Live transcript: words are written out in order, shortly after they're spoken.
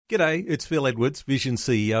G'day, it's Phil Edwards, Vision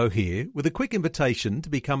CEO here, with a quick invitation to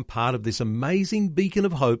become part of this amazing beacon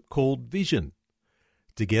of hope called Vision.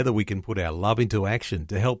 Together we can put our love into action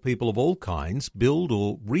to help people of all kinds build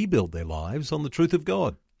or rebuild their lives on the truth of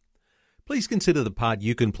God. Please consider the part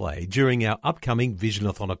you can play during our upcoming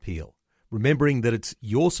Visionathon appeal, remembering that it's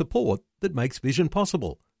your support that makes Vision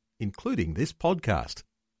possible, including this podcast.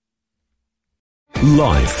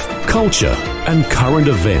 Life, culture, and current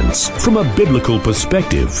events from a biblical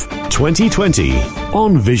perspective. 2020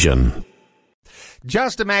 on Vision.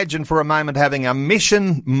 Just imagine for a moment having a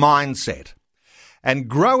mission mindset and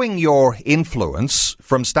growing your influence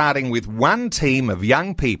from starting with one team of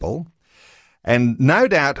young people and no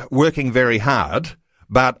doubt working very hard,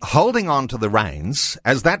 but holding on to the reins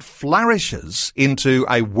as that flourishes into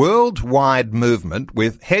a worldwide movement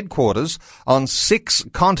with headquarters on 6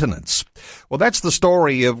 continents. Well, that's the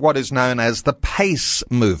story of what is known as the PACE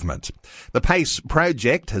movement. The PACE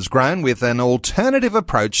project has grown with an alternative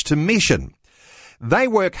approach to mission. They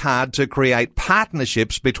work hard to create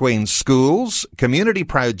partnerships between schools, community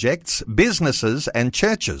projects, businesses and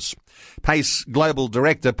churches. PACE Global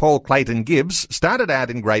Director Paul Clayton Gibbs started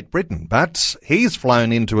out in Great Britain, but he's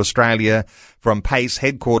flown into Australia from PACE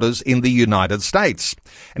headquarters in the United States.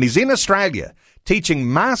 And he's in Australia teaching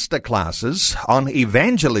masterclasses on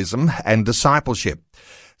evangelism and discipleship.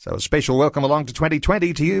 So a special welcome along to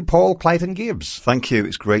 2020 to you, Paul Clayton Gibbs. Thank you.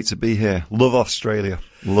 It's great to be here. Love Australia.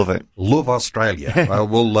 Love it. Love Australia.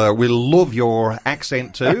 We'll love your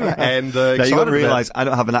accent too. And now you got to realise I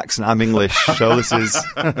don't have an accent. I'm English, so this is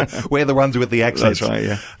we're the ones with the accents. That's right.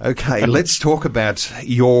 Yeah. Okay, let's talk about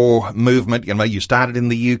your movement. You know, you started in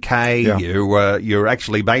the UK. Yeah. You're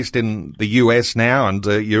actually based in the US now, and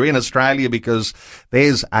you're in Australia because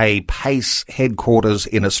there's a PACE headquarters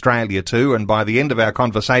in Australia too. And by the end of our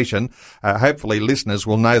conversation, hopefully listeners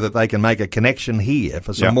will know that they can make a connection here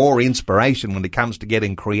for some more inspiration when it comes to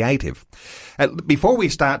getting creative. Before we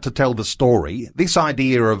start to tell the story, this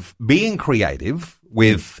idea of being creative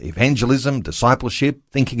with evangelism, discipleship,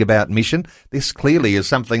 thinking about mission, this clearly is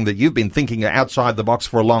something that you've been thinking outside the box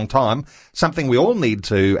for a long time, something we all need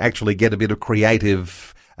to actually get a bit of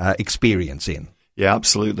creative experience in. Yeah,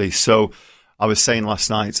 absolutely. So I was saying last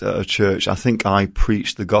night at a church, I think I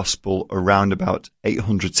preached the gospel around about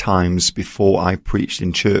 800 times before I preached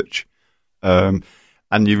in church.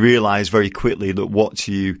 And you realise very quickly that what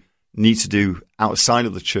you need to do outside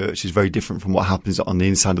of the church is very different from what happens on the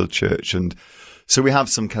inside of the church. And so we have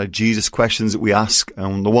some kind of Jesus questions that we ask.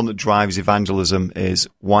 And the one that drives evangelism is,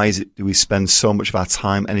 why is it do we spend so much of our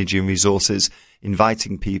time, energy and resources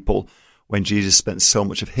inviting people when Jesus spent so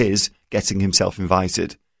much of his getting himself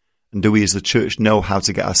invited? And do we as the church know how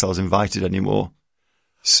to get ourselves invited anymore?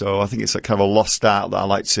 So I think it's a kind of a lost art that I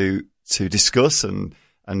like to discuss and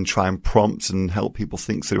try and prompt and help people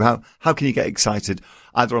think through. How can you get excited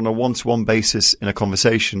either on a one-to-one basis in a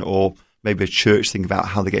conversation or maybe a church think about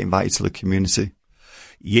how they get invited to the community?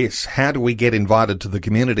 Yes, how do we get invited to the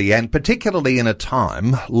community? And particularly in a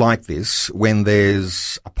time like this when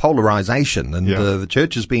there's a polarization and the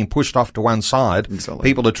church is being pushed off to one side, exactly.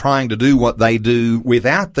 People are trying to do what they do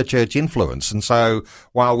without the church influence. And so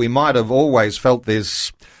while we might have always felt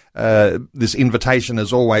this invitation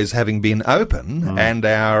as always having been open and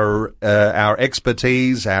our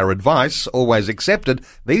expertise, our advice always accepted,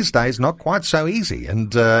 these days not quite so easy.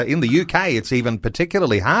 And in the UK, it's even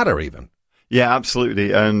particularly harder even. Yeah,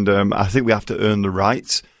 absolutely. And I think we have to earn the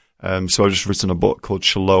right. So I've just written a book called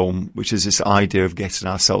Shalom, which is this idea of getting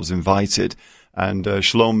ourselves invited. And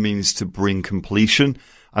Shalom means to bring completion.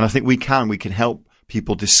 And I think we can help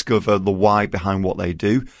people discover the why behind what they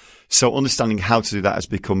do. So understanding how to do that has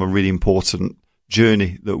become a really important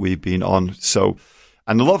journey that we've been on. So,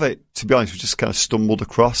 and a lot of it, to be honest, we just kind of stumbled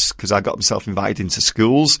across because I got myself invited into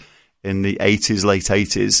schools in the late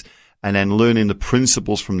 80s, and then learning the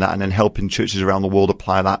principles from that and then helping churches around the world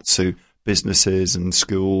apply that to businesses and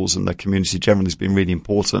schools and the community generally has been really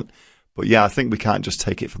important. But yeah, I think we can't just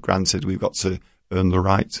take it for granted. We've got to earn the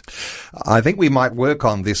right. I think we might work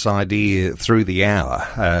on this idea through the hour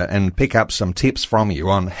and pick up some tips from you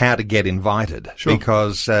on how to get invited. Sure.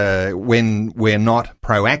 Because when we're not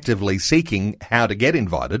proactively seeking how to get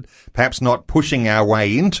invited, perhaps not pushing our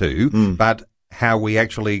way into, but how we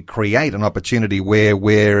actually create an opportunity where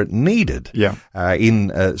we're needed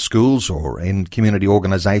in schools or in community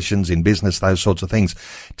organizations, in business, those sorts of things.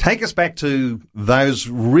 Take us back to those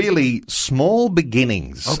really small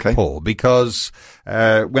beginnings, Paul, because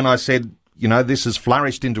when I said this has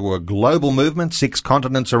flourished into a global movement, 6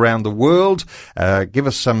 continents around the world. Give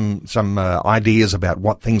us some ideas about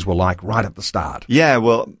what things were like right at the start. Yeah,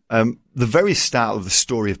 well, the very start of the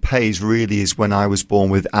story of Pays really is when I was born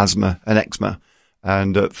with asthma and eczema.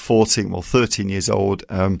 And at 13 years old,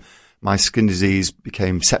 my skin disease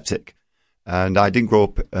became septic. And I didn't grow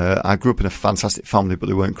up, I grew up in a fantastic family, but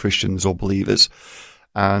they weren't Christians or believers.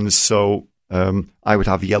 And so I would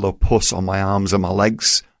have yellow pus on my arms and my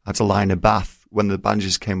legs. I had to lie in a bath. When the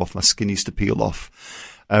bandages came off, my skin used to peel off.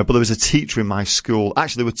 But there was a teacher in my school.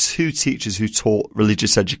 Actually, there were 2 teachers who taught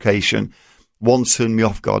religious education. One turned me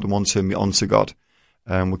off God and one turned me on to God.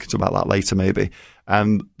 We can talk about that later maybe.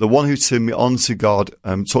 And the one who turned me on to God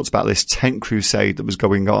talked about this tent crusade that was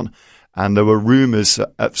going on. And there were rumours,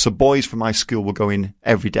 so boys from my school were going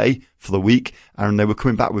every day for the week, and they were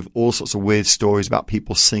coming back with all sorts of weird stories about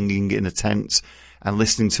people singing in a tent and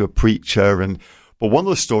listening to a preacher. But one of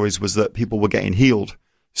the stories was that people were getting healed.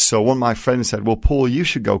 So one of my friends said, well, Paul, you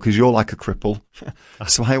should go because you're like a cripple.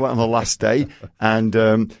 So I went on the last day, and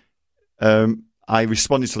I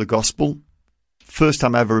responded to the gospel. First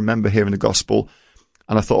time I ever remember hearing the gospel.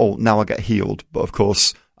 And I thought, now I get healed. But of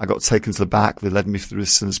course, I got taken to the back. They led me through the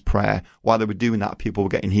sinner's prayer. While they were doing that, people were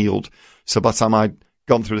getting healed. So by the time I'd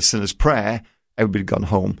gone through the sinner's prayer, everybody had gone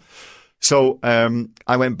home. So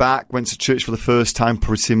I went back, went to church for the first time,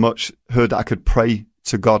 pretty much heard that I could pray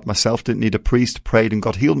to God myself, didn't need a priest, prayed, and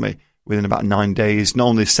God healed me within about 9 days. Not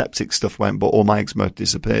only septic stuff went, but all my eczema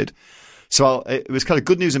disappeared. So it was kind of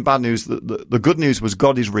good news and bad news. The good news was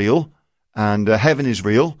God is real, and heaven is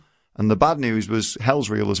real, and the bad news was hell's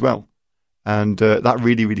real as well. And that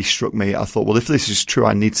really, really struck me. I thought, well, if this is true,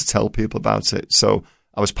 I need to tell people about it. So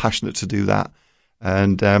I was passionate to do that.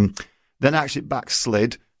 And then I actually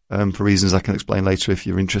backslid for reasons I can explain later if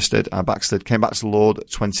you're interested. I backslid, came back to the Lord at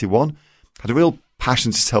 21, had a real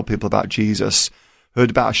passion to tell people about Jesus, heard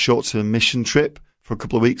about a short-term mission trip for a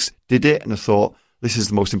couple of weeks, did it, and I thought, this is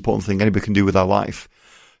the most important thing anybody can do with their life.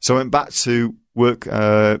 So I went back to work.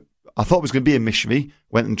 I thought I was going to be a missionary,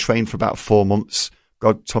 went and trained for about 4 months.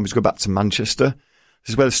 God told me to go back to Manchester. This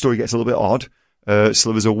is where the story gets a little bit odd. So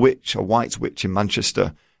there was a witch, a white witch in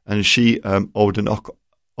Manchester, and she owned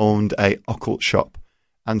a occult shop.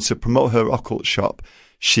 And to promote her occult shop,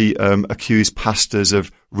 she accused pastors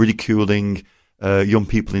of ridiculing young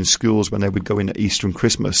people in schools when they would go in at Easter and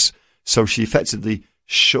Christmas. So she effectively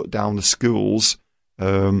shut down the schools.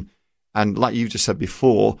 And like you just said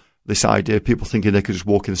before, this idea of people thinking they could just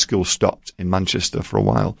walk in the school stopped in Manchester for a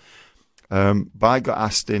while. But I got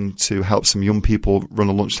asked in to help some young people run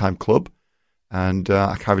a lunchtime club, and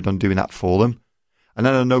I carried on doing that for them. And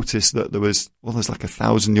then I noticed that there's like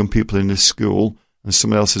 1,000 young people in this school, and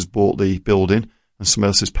someone else has bought the building, and someone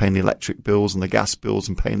else is paying the electric bills and the gas bills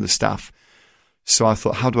and paying the staff. So I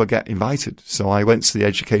thought, how do I get invited? So I went to the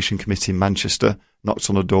education committee in Manchester, knocked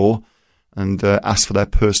on a door, and asked for their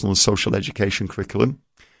personal and social education curriculum.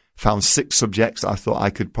 Found 6 subjects that I thought I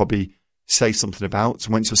could probably say something about.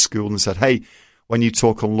 Went to school and said, hey, when you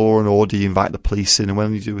talk on law and order, you invite the police in, and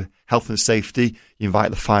when you do health and safety, you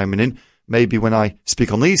invite the firemen in. Maybe when I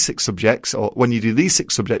speak on these 6 subjects, or when you do these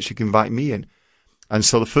 6 subjects, you can invite me in. And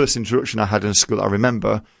so the first introduction I had in school that I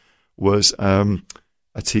remember was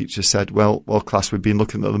a teacher said, well, class, we've been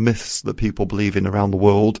looking at the myths that people believe in around the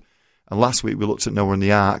world. And last week we looked at Noah and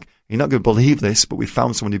the Ark. You're not going to believe this, but we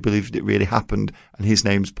found someone who believed it really happened, and his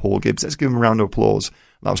name's Paul Gibbs. Let's give him a round of applause.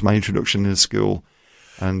 That was my introduction in the school.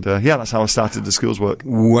 And that's how I started the school's work.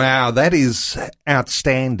 Wow, that is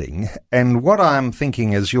outstanding. And what I'm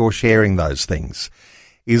thinking as you're sharing those things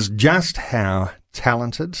is just how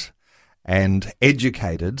talented and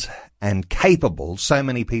educated and capable so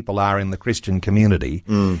many people are in the Christian community.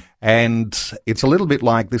 And it's a little bit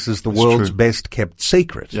like this is the world's best kept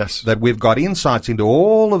secret. Yes. That we've got insights into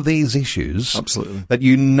all of these issues. Absolutely. That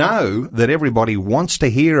you know that everybody wants to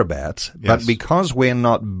hear about, but because we're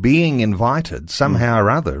not being invited, somehow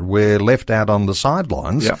or other, we're left out on the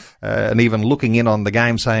sidelines and even looking in on the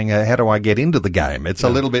game saying, how do I get into the game? It's a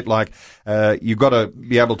little bit like you've got to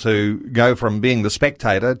be able to go from being the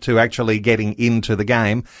spectator to actually getting into the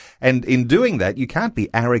game. And in doing that, you can't be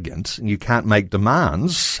arrogant and you can't make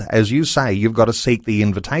demands. As you say, you've got to seek the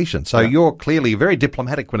invitation. So you're clearly very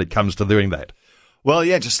diplomatic when it comes to doing that. Well,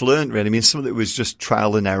 yeah, just learned really. I mean, some of it was just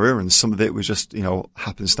trial and error, and some of it was just,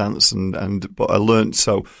 happenstance. But I learned.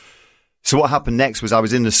 So what happened next was I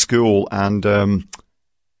was in the school and,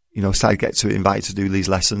 started to get invited to do these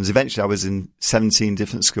lessons. Eventually, I was in 17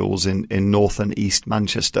 different schools in North and East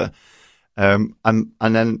Manchester. And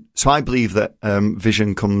then, so I believe that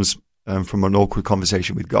vision comes from an awkward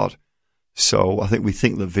conversation with God. So I think we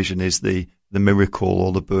think that vision is the the miracle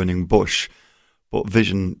or the burning bush. But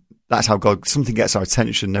vision, that's how God, something gets our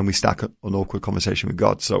attention, then we start an awkward conversation with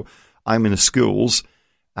God. So I'm in the schools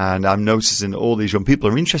and I'm noticing all these young people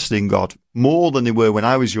are interested in God more than they were when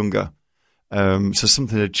I was younger. So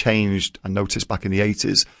something had changed, I noticed back in the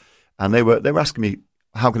 80s. And they were asking me,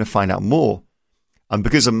 how can I find out more? And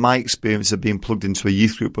because of my experience of being plugged into a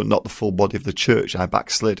youth group, but not the full body of the church, I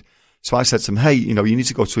backslid. So I said to them, hey, you need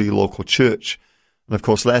to go to your local church. And of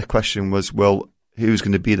course, their question was, well, who's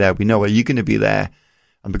going to be there? We know, are you going to be there?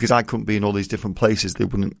 And because I couldn't be in all these different places, they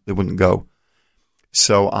wouldn't go.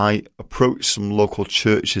 So I approached some local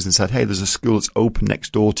churches and said, hey, there's a school that's open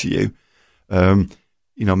next door to you.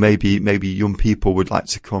 Maybe young people would like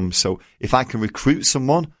to come. So if I can recruit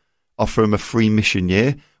someone, offer them a free mission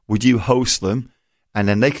year, would you host them? And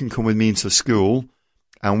then they can come with me into the school.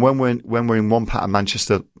 And when we're in one part of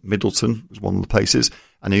Manchester, Middleton was one of the places,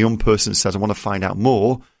 and a young person says, I want to find out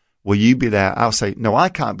more, will you be there? I'll say, no, I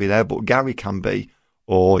can't be there, but Gary can be,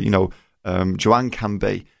 or, Joanne can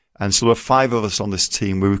be. And so there were 5 of us on this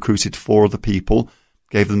team. We recruited 4 other people,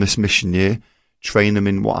 gave them this mission year, trained them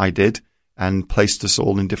in what I did, and placed us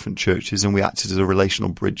all in different churches. And we acted as a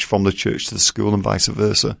relational bridge from the church to the school and vice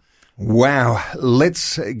versa. Wow.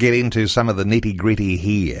 Let's get into some of the nitty-gritty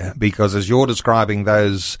here, because as you're describing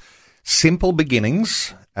those simple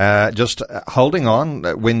beginnings, just holding on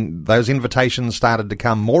when those invitations started to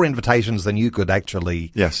come, more invitations than you could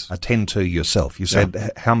actually attend to yourself. You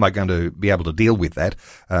said, how am I going to be able to deal with that?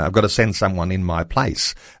 I've got to send someone in my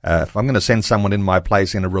place. If I'm going to send someone in my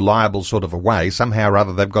place in a reliable sort of a way, somehow or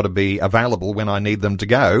other they've got to be available when I need them to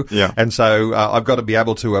go. Yeah. And so I've got to be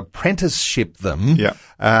able to apprenticeship them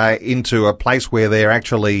into a place where they're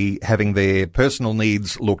actually having their personal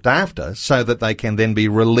needs looked after so that they can then be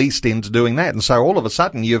released into doing that. And so all of a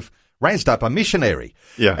sudden you've raised up a missionary.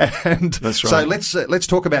 Yeah, and that's right. So let's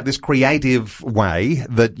talk about this creative way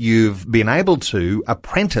that you've been able to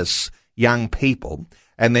apprentice young people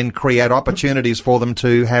and then create opportunities for them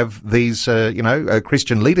to have these,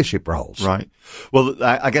 Christian leadership roles. Right. Well,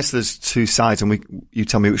 I guess there's 2 sides, and you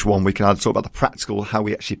tell me which one. We can either talk about the practical, how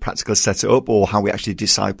we actually practically set it up, or how we actually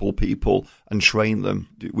disciple people and train them.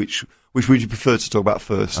 Which would you prefer to talk about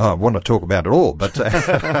first? Oh, I want to talk about it all, but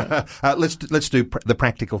let's do the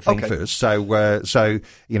practical thing first. So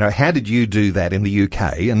how did you do that in the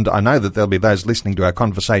UK? And I know that there'll be those listening to our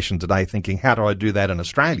conversation today thinking, how do I do that in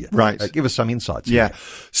Australia? Right. Give us some insights. Yeah. Here.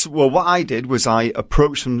 So, well, what I did was I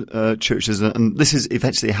approached some churches, and this is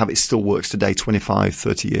eventually how it still works today, 25,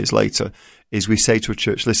 30 years later, is we say to a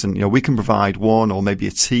church, listen, we can provide one or maybe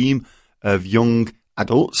a team of young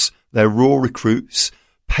adults. They're raw recruits.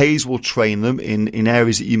 Pays will train them in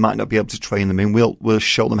areas that you might not be able to train them in. We'll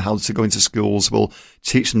show them how to go into schools. We'll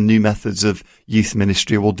teach them new methods of youth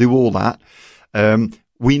ministry. We'll do all that.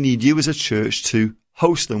 We need you as a church to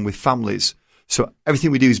host them with families. So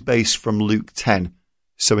everything we do is based from Luke 10.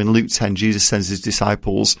 So in Luke 10, Jesus sends his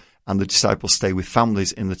disciples, and the disciples stay with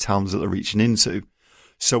families in the towns that they're reaching into.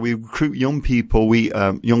 So we recruit young people,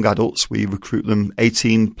 young adults, we recruit them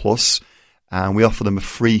 18 plus, and we offer them a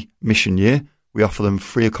free mission year. We offer them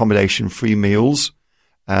free accommodation, free meals,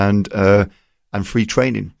 and free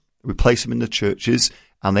training. We place them in the churches,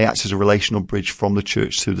 and they act as a relational bridge from the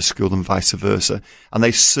church to the school and vice versa. And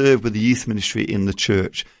they serve with the youth ministry in the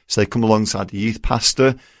church. So they come alongside the youth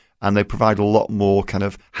pastor, and they provide a lot more kind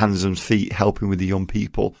of hands and feet helping with the young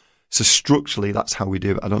people. So structurally, that's how we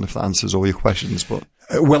do it. I don't know if that answers all your questions, but...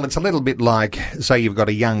 Well, it's a little bit like, say you've got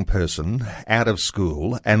a young person out of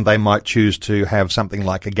school and they might choose to have something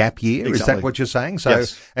like a gap year. Exactly. Is that what you're saying? So,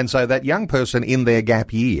 yes. And so that young person in their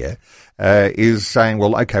gap year is saying,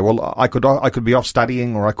 well, okay, well, I could be off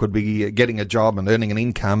studying, or I could be getting a job and earning an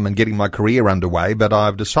income and getting my career underway, but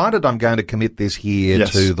I've decided I'm going to commit this year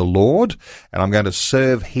to the Lord and I'm going to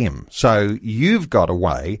serve him. So you've got a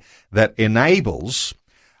way that enables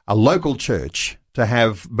a local church to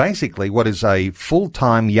have basically what is a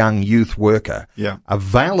full-time young youth worker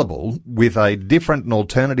available with a different and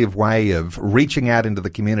alternative way of reaching out into the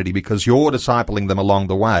community, because you're discipling them along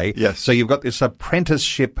the way. Yes. So you've got this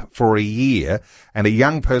apprenticeship for a year and a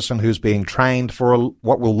young person who's being trained for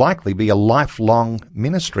what will likely be a lifelong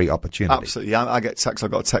ministry opportunity. Absolutely. I get texts. I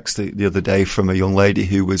got a text the other day from a young lady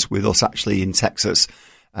who was with us actually in Texas.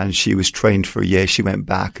 And she was trained for a year. She went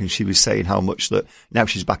back and she was saying how much that now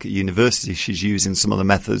she's back at university, she's using some of the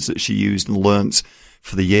methods that she used and learnt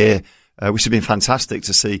for the year, which has been fantastic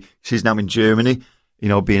to see. She's now in Germany,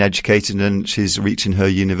 being educated, and she's reaching her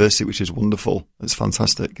university, which is wonderful. It's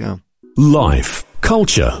fantastic. Yeah. Life,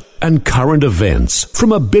 culture, and current events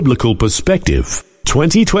from a biblical perspective.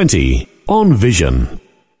 2020 on Vision.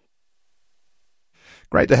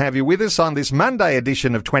 Great to have you with us on this Monday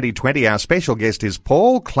edition of 2020. Our special guest is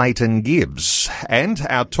Paul Clayton Gibbs. And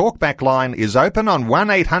our talkback line is open on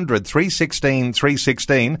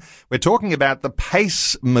 1-800-316-316. We're talking about the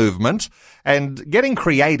PACE movement and getting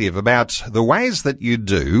creative about the ways that you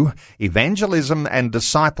do evangelism and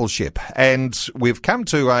discipleship. And we've come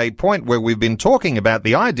to a point where we've been talking about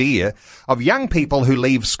the idea of young people who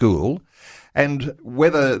leave school and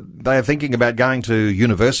whether they're thinking about going to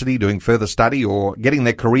university, doing further study, or getting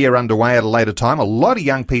their career underway at a later time. A lot of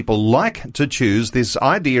young people like to choose this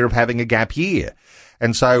idea of having a gap year.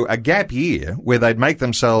 And so a gap year where they'd make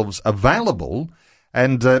themselves available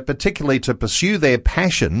and particularly to pursue their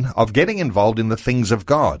passion of getting involved in the things of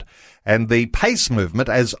God. And the PACE movement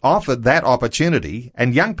has offered that opportunity,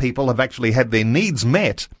 and young people have actually had their needs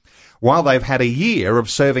met while they've had a year of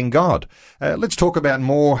serving God. Let's talk about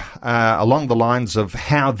more along the lines of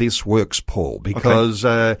how this works, Paul, because,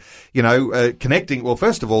 connecting, well,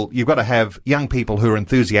 first of all, you've got to have young people who are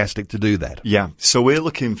enthusiastic to do that. Yeah, so we're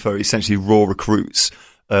looking for essentially raw recruits.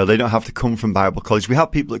 They don't have to come from Bible college. We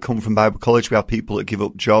have people that come from Bible college. We have people that give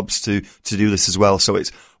up jobs to do this as well. So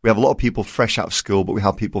we have a lot of people fresh out of school, but we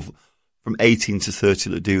have people from 18 to 30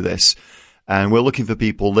 that do this. And we're looking for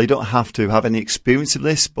people, they don't have to have any experience of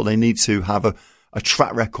this, but they need to have a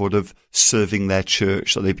track record of serving their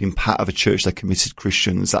church, that they've been part of a church, they're committed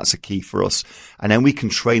Christians. That's a key for us. And then we can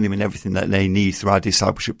train them in everything that they need through our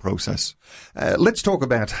discipleship process. Let's talk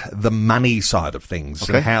about the money side of things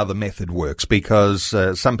and how the method works, because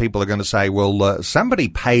some people are going to say, well, somebody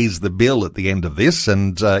pays the bill at the end of this.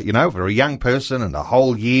 And, for a young person and a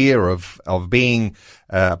whole year of being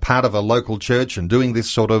part of a local church and doing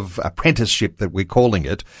this sort of apprenticeship that we're calling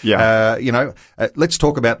it. Yeah. Let's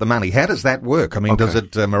talk about the money. How does that work? I mean, does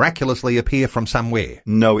it miraculously appear from somewhere?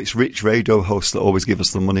 No, it's rich radio hosts that always give us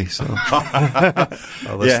the money. So.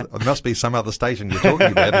 There must be some other station you're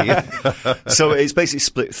talking about here. So it's basically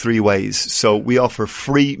split three ways. So we offer a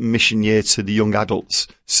free mission year to the young adults.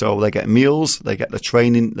 So they get meals, they get the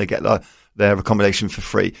training, they get their accommodation for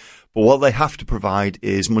free. But what they have to provide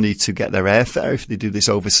is money to get their airfare if they do this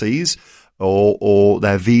overseas, or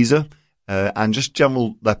their visa, and just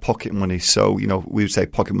their pocket money. So, we would say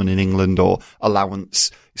pocket money in England, or allowance.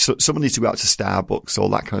 So someone needs to go out to Starbucks, all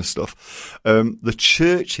that kind of stuff. The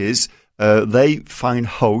churches, they find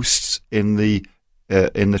hosts in the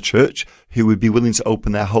church who would be willing to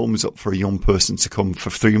open their homes up for a young person to come for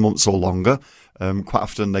 3 months or longer. Quite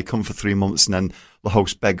often they come for 3 months and then the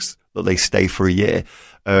host begs that they stay for a year.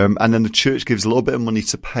 And then the church gives a little bit of money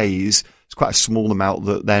to Pays. It's quite a small amount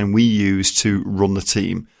that then we use to run the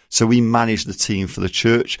team. So we manage the team for the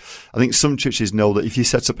church. I think some churches know that if you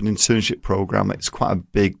set up an internship program, it's quite a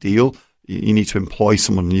big deal. You need to employ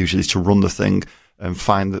someone usually to run the thing and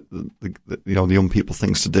find the young people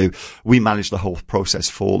things to do. We manage the whole process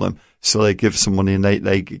for them. So they give some money and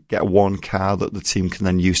they get one car that the team can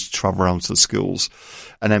then use to travel around to the schools.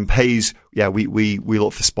 And then Pays, we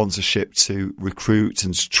look for sponsorship to recruit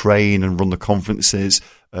and to train and run the conferences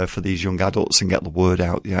for these young adults and get the word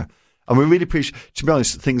out, yeah. And we really appreciate, to be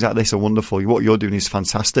honest, things like this are wonderful. What you're doing is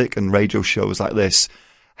fantastic, and radio shows like this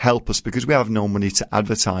help us because we have no money to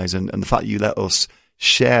advertise, and the fact that you let us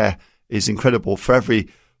share is incredible. For every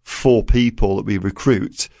 4 people that we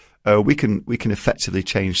recruit, we can effectively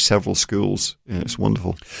change several schools. Yeah, it's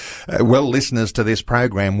wonderful. Well, listeners to this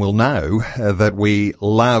program will know that we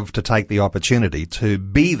love to take the opportunity to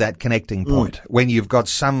be that connecting point when you've got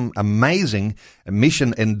some amazing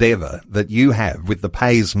mission endeavour that you have with the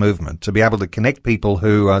Pays movement to be able to connect people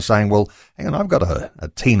who are saying, well, hang on, I've got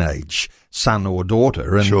a teenage son or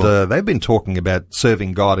daughter, and they've been talking about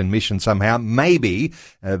serving God in mission somehow. Maybe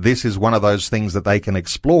this is one of those things that they can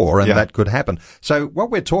explore, and that could happen. So what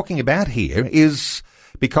we're talking about here is,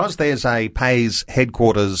 because there's a Pays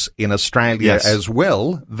headquarters in Australia as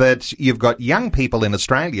well, that you've got young people in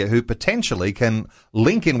Australia who potentially can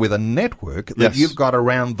link in with a network that you've got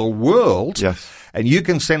around the world. Yes. And you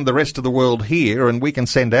can send the rest of the world here, and we can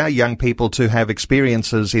send our young people to have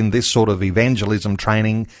experiences in this sort of evangelism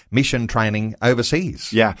training, mission training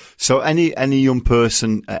overseas. Yeah. So any young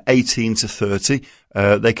person, 18 to 30,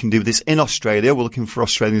 they can do this in Australia. We're looking for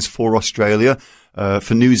Australians for Australia,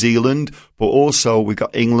 for New Zealand, but also we've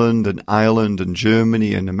got England and Ireland and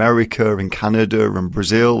Germany and America and Canada and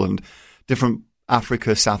Brazil and different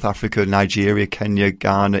Africa, South Africa, Nigeria, Kenya,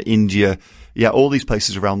 Ghana, India. Yeah, all these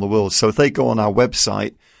places around the world. So if they go on our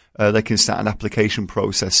website, they can start an application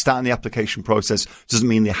process. Starting the application process doesn't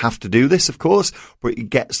mean they have to do this, of course, but it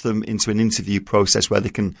gets them into an interview process where they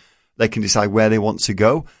can decide where they want to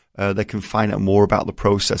go. they can find out more about the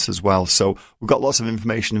process as well. So we've got lots of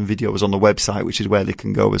information and videos on the website, which is where they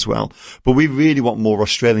can go as well. But we really want more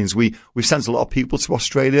Australians. We've sent a lot of people to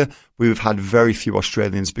Australia. We've had very few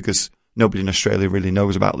Australians because nobody in Australia really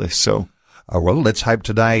knows about this. So. Oh, well, let's hope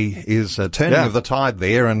today is a turning of the tide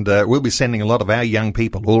there, and we'll be sending a lot of our young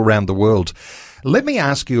people all around the world. Let me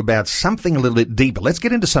ask you about something a little bit deeper. Let's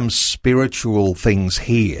get into some spiritual things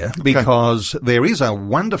here, because there is a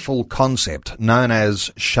wonderful concept known as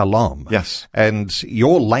shalom. Yes. And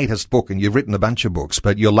your latest book, and you've written a bunch of books,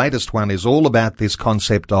 but your latest one is all about this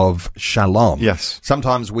concept of shalom. Yes.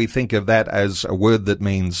 Sometimes we think of that as a word that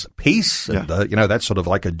means peace, and, that's sort of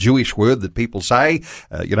like a Jewish word that people say.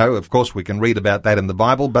 Of course, we can read about that in the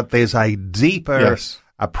Bible, but there's a deeper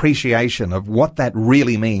appreciation of what that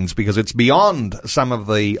really means, because it's beyond some of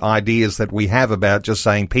the ideas that we have about just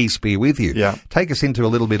saying peace be with you. Yeah. Take us into a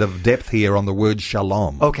little bit of depth here on the word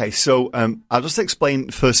shalom. Okay, so I'll just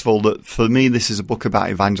explain first of all that for me this is a book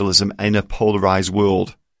about evangelism in a polarized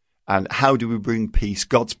world, and how do we bring peace,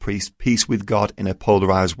 God's peace with God in a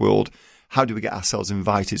polarized world. How do we get ourselves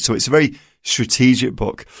invited? So it's a very strategic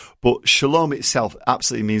book, but shalom itself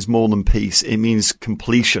absolutely means more than peace. It means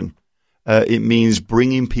completion. It means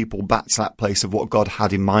bringing people back to that place of what God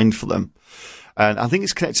had in mind for them. And I think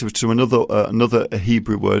it's connected to another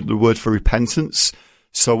Hebrew word, the word for repentance.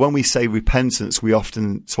 So when we say repentance, we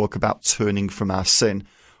often talk about turning from our sin.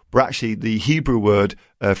 But actually, the Hebrew word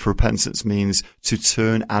for repentance means to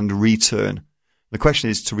turn and return. The question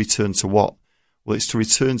is to return to what? Well, it's to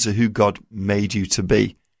return to who God made you to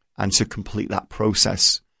be and to complete that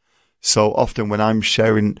process. So often when I'm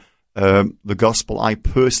sharing the gospel, I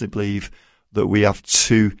personally believe that we have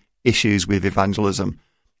two issues with evangelism.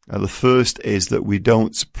 The first is that we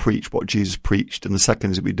don't preach what Jesus preached, and the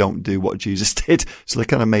second is that we don't do what Jesus did. So they're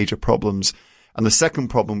kind of major problems. And the second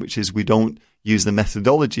problem, which is we don't use the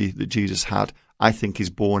methodology that Jesus had, I think is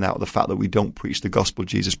born out of the fact that we don't preach the gospel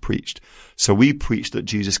Jesus preached. So we preach that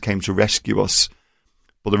Jesus came to rescue us,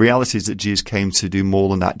 but the reality is that Jesus came to do more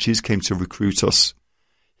than that. Jesus came to recruit us.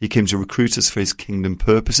 He came to recruit us for his kingdom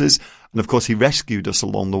purposes. And of course, he rescued us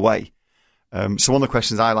along the way. So one of the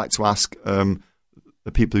questions I like to ask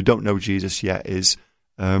the people who don't know Jesus yet is,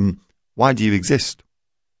 why do you exist?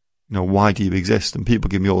 Why do you exist? And people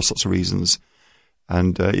give me all sorts of reasons.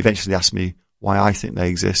 And eventually ask me why I think they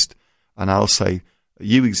exist. And I'll say,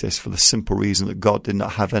 you exist for the simple reason that God did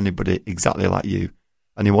not have anybody exactly like you.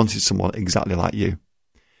 And he wanted someone exactly like you.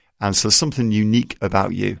 And so there's something unique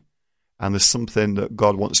about you. And there's something that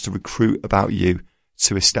God wants to recruit about you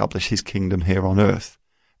to establish his kingdom here on earth.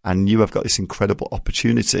 And you have got this incredible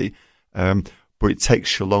opportunity. But it takes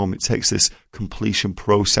shalom. It takes this completion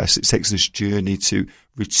process. It takes this journey to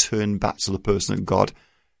return back to the person that God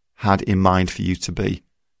had in mind for you to be.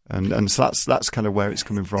 And so that's kind of where it's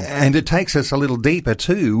coming from. And it takes us a little deeper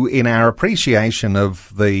too in our appreciation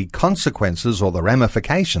of the consequences or the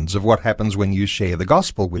ramifications of what happens when you share the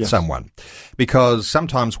gospel with someone. Because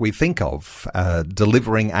sometimes we think of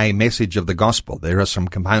delivering a message of the gospel. There are some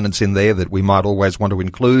components in there that we might always want to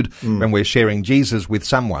include when we're sharing Jesus with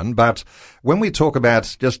someone. But when we talk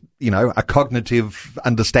about just, a cognitive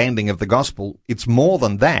understanding of the gospel, it's more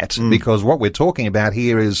than that, because what we're talking about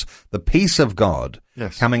here is the peace of God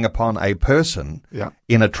coming upon a person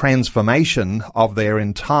in a transformation of their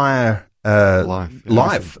entire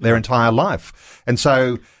life, their entire life. And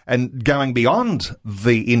so, and going beyond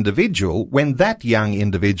the individual, when that young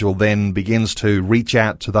individual then begins to reach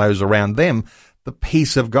out to those around them, the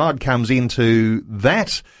peace of God comes into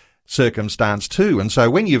that circumstance too. And so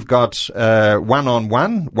when you've got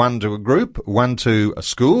one-on-one, one to a group, one to a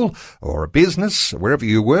school or a business, wherever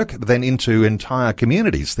you work, but then into entire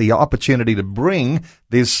communities, the opportunity to bring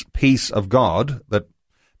this peace of God that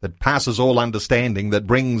passes all understanding, that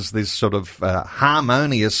brings this sort of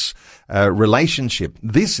harmonious relationship.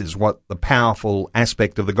 This is what the powerful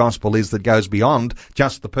aspect of the gospel is, that goes beyond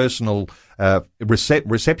just the personal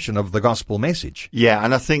reception of the gospel message. Yeah,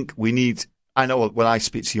 and I think I know when I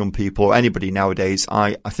speak to young people or anybody nowadays,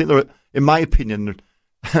 I think there are, in my opinion,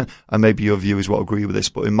 and maybe your viewers will agree with this,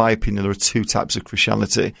 but in my opinion, there are two types of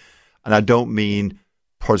Christianity. And I don't mean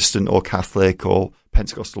Protestant or Catholic or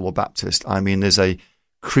Pentecostal or Baptist. I mean, there's a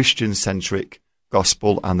Christian-centric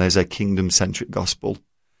gospel and there's a kingdom-centric gospel.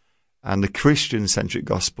 And the Christian-centric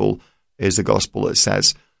gospel is the gospel that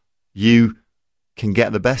says you can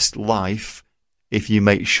get the best life if you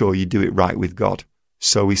make sure you do it right with God.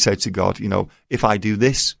 So we say to God, if I do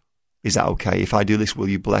this, is that okay? If I do this, will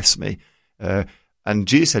you bless me? And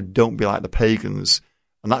Jesus said, don't be like the pagans.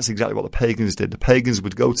 And that's exactly what the pagans did. The pagans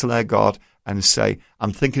would go to their God and say,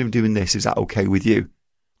 I'm thinking of doing this. Is that okay with you?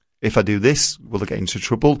 If I do this, will I get into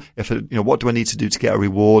trouble? What do I need to do to get a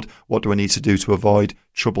reward? What do I need to do to avoid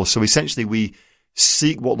trouble? So essentially, we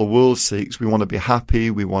seek what the world seeks. We want to be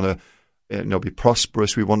happy. We want to, be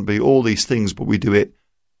prosperous. We want to be all these things, but we do it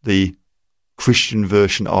the Christian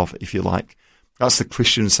version of, if you like. That's the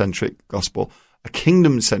Christian-centric gospel. A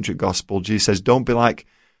kingdom-centric gospel, Jesus says, don't be like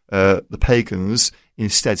the pagans.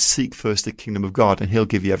 Instead, seek first the kingdom of God, and He'll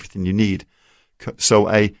give you everything you need. So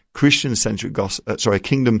a Christian-centric a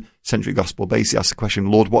kingdom-centric gospel basically asks the question,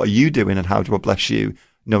 Lord, what are you doing and how do I bless you,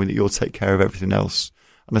 knowing that you'll take care of everything else?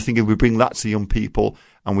 And I think if we bring that to young people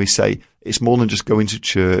and we say, it's more than just going to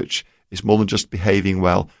church, it's more than just behaving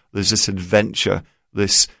well, there's this adventure,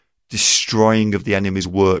 this destroying of the enemy's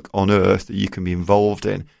work on earth that you can be involved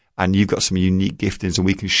in, and you've got some unique giftings, and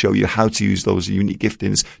we can show you how to use those unique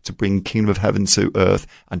giftings to bring kingdom of heaven to earth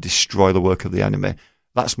and destroy the work of the enemy.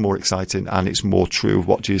 That's more exciting, and it's more true of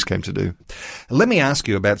what Jesus came to do. Let me ask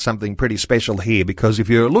you about something pretty special here, because if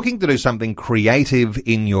you're looking to do something creative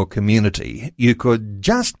in your community, you could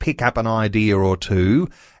just pick up an idea or two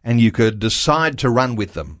and you could decide to run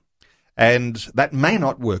with them. And that may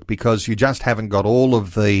not work because you just haven't got all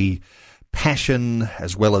of the passion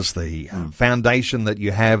as well as the foundation that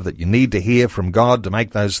you have that you need to hear from God to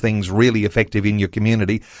make those things really effective in your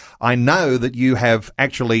community. I know that you have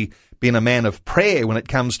actually been a man of prayer when it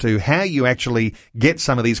comes to how you actually get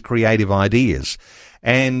some of these creative ideas.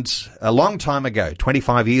 And a long time ago,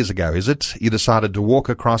 25 years ago, is it? You decided to walk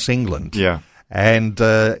across England. Yeah. And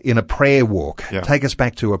in a prayer walk. Yeah. Take us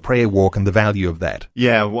back to a prayer walk and the value of that.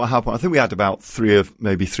 Yeah, what happened, I think we had about three or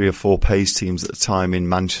four PACE teams at the time in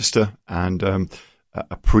Manchester, and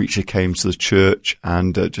a preacher came to the church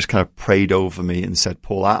and just kind of prayed over me and said,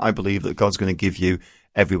 Paul, I believe that God's going to give you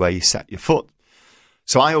everywhere you set your foot.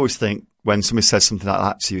 So I always think when somebody says something like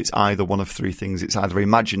that to you, it's either one of three things. It's either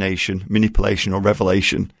imagination, manipulation, or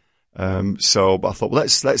revelation. But I thought, well,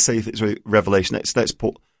 let's say if it's a revelation, let's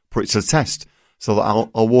put it to the test. So that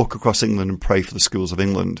I'll walk across England and pray for the schools of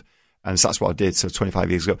England. And so that's what I did, 25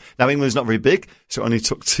 years ago. Now, England's not very big, so it only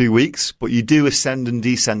took 2 weeks, but you do ascend and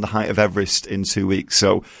descend the height of Everest in 2 weeks.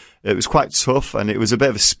 So it was quite tough, and it was a bit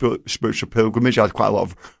of a spiritual pilgrimage. I had quite a lot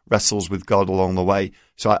of wrestles with God along the way.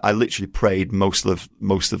 So I literally prayed most of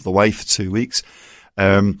the way for 2 weeks.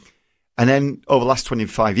 And then over the last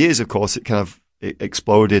 25 years, of course, it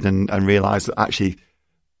exploded and realized that actually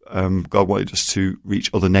God wanted us to reach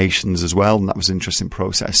other nations as well, and that was an interesting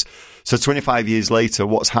process. So 25 years later,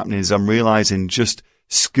 what's happening is I'm realizing just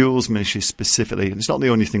schools ministry specifically, and it's not the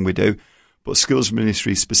only thing we do, but schools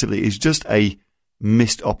ministry specifically is just a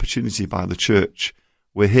missed opportunity by the church.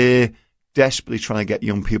 We're here desperately trying to get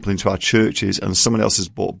young people into our churches, and someone else has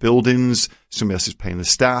bought buildings, somebody else is paying the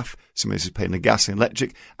staff, somebody else is paying the gas and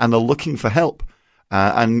electric, and they're looking for help.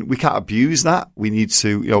 And we can't abuse that. We need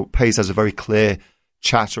to, PACE has a very clear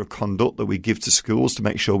charter of conduct that we give to schools to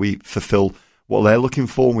make sure we fulfill what they're looking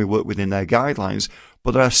for and we work within their guidelines.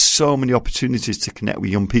 But there are so many opportunities to connect with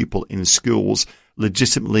young people in schools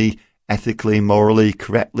legitimately, ethically, morally,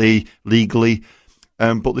 correctly, legally.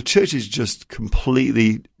 But the church is just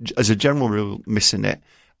completely, as a general rule, missing it.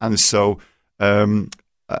 And so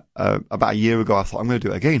about a year ago, I thought, I'm going to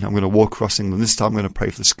do it again. I'm going to walk across England. This time I'm going to pray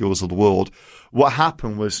for the schools of the world. What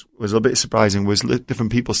happened was a bit surprising, was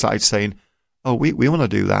different people started saying, oh, we want to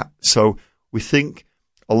do that. So we think,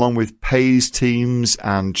 along with PACE teams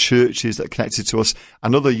and churches that are connected to us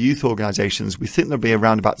and other youth organisations, we think there'll be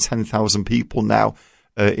around about 10,000 people now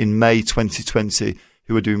in May 2020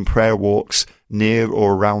 who are doing prayer walks near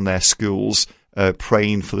or around their schools,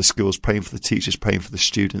 praying for the schools, praying for the teachers, praying for the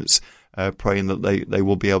students, praying that they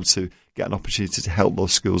will be able to get an opportunity to help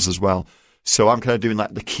those schools as well. So I'm kind of doing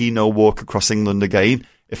like the Kino walk across England again.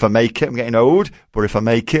 If I make it, I'm getting old, but if I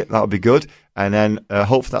make it, that'll be good. And then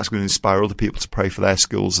hopefully that's going to inspire other people to pray for their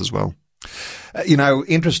schools as well.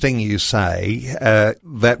 Interesting you say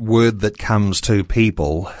that word that comes to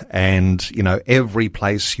people and, every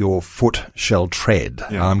place your foot shall tread.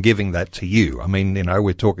 Yeah. I'm giving that to you. I mean,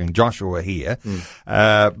 we're talking Joshua here,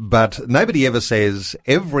 but nobody ever says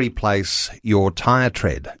every place your tire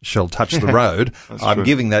tread shall touch the road. I'm true.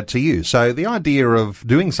 Giving that to you. So the idea of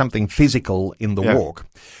doing something physical in the walk,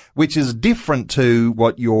 which is different to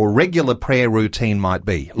what your regular prayer routine might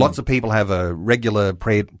be. Lots of people have a regular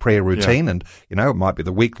prayer routine, and, it might be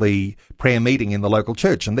the weekly prayer meeting in the local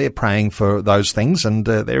church, and they're praying for those things, and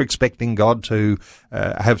they're expecting God to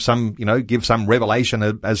have some, give some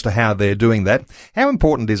revelation as to how they're doing that. How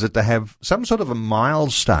important is it to have some sort of a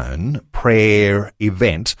milestone prayer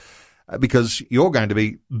event, because you're going to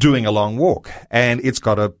be doing a long walk, and it's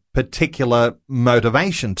got a particular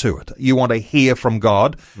motivation to it. You want to hear from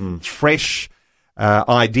God, fresh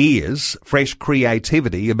ideas, fresh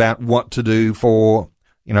creativity about what to do for,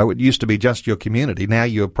 it used to be just your community. Now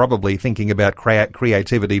you're probably thinking about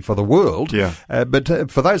creativity for the world. Yeah. But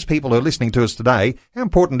for those people who are listening to us today, how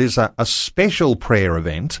important is a special prayer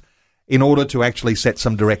event in order to actually set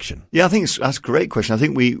some direction? Yeah, I think that's a great question. I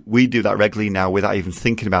think we do that regularly now without even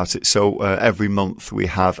thinking about it. So every month we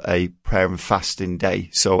have a prayer and fasting day.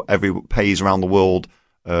 So every pays around the world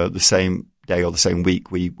the same day or the same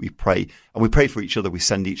week we pray. And we pray for each other. We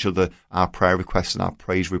send each other our prayer requests and our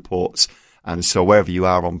praise reports. And so wherever you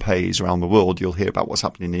are on pays around the world, you'll hear about what's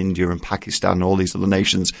happening in India and Pakistan and all these other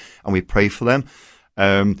nations, and we pray for them.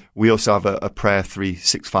 We also have a prayer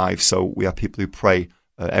 365. So we have people who pray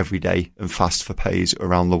every day and fast for pays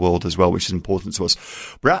around the world as well, which is important to us.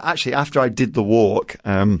 But actually, after I did the walk,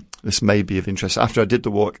 this may be of interest. After I did the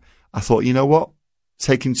walk, I thought, you know what?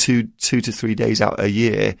 Taking two to 3 days out a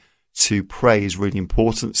year to pray is really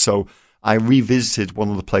important. So I revisited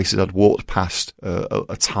one of the places I'd walked past,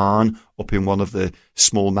 a tarn up in one of the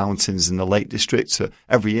small mountains in the Lake District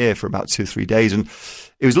every year for about 2 or 3 days. And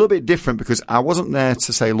it was a little bit different because I wasn't there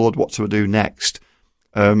to say, Lord, what do I do next?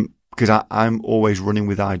 Because I'm always running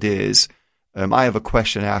with ideas. I have a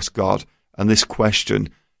question I ask God, and this question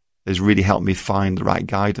has really helped me find the right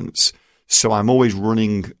guidance. So I'm always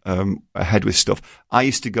running ahead with stuff. I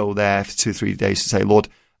used to go there for 2 or 3 days to say, Lord,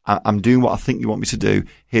 I'm doing what I think you want me to do.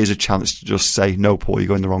 Here's a chance to just say, no, Paul, you're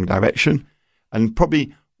going the wrong direction. And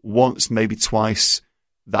probably once, maybe twice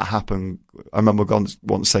that happened. I remember God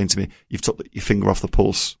once saying to me, you've took your finger off the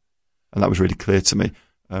pulse. And that was really clear to me.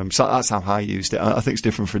 So that's how I used it. I think it's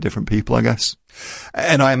different for different people, I guess.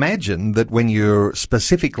 And I imagine that when you're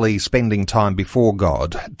specifically spending time before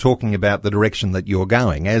God, talking about the direction that you're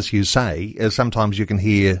going, as you say, sometimes you can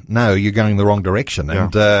hear, no, you're going the wrong direction. Yeah.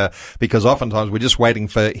 And, because oftentimes we're just waiting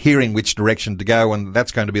for hearing which direction to go, and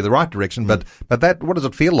that's going to be the right direction. But that, what does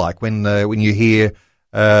it feel like when you hear,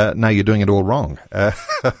 no, you're doing it all wrong?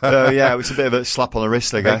 Yeah, it was a bit of a slap on the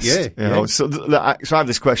wrist, I guess. Yeah. So I have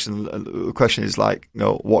this question. The question is like,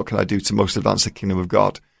 what can I do to most advance the kingdom of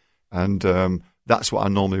God? And that's what I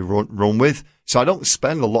normally run with. So I don't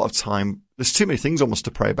spend a lot of time. There's too many things almost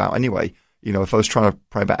to pray about anyway. If I was trying to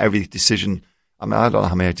pray about every decision, I don't know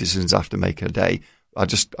how many decisions I have to make in a day. I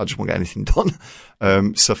just won't get anything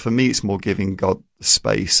done. So for me, it's more giving God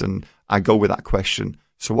space, and I go with that question.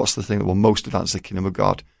 So what's the thing that will most advance the kingdom of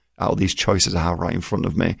God out of these choices I have right in front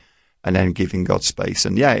of me? And then giving God space.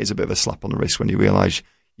 And yeah, it's a bit of a slap on the wrist when you realise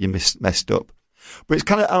you messed up. But it's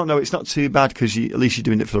kind of, I don't know, it's not too bad because at least you're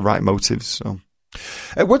doing it for the right motives. So,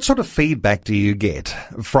 what sort of feedback do you get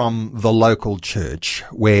from the local church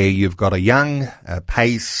where you've got a young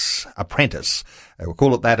PACE apprentice? We'll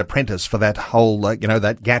call it that apprentice for that whole,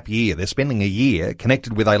 that gap year. They're spending a year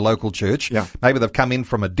connected with a local church. Yeah. Maybe they've come in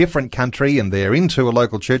from a different country and they're into a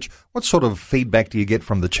local church. What sort of feedback do you get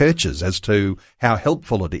from the churches as to how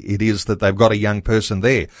helpful it is that they've got a young person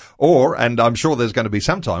there? Or, and I'm sure there's going to be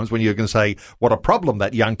some times when you're going to say what a problem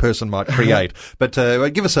that young person might create. But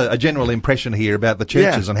give us a general impression here about the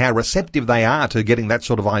churches and how receptive they are to getting that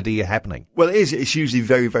sort of idea happening. Well, it is. It's usually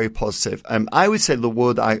very, very positive. I would say the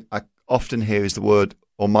word I often hear is the word,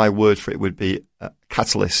 or my word for it would be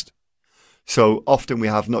catalyst. So often we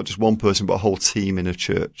have not just one person, but a whole team in a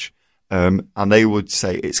church. And they would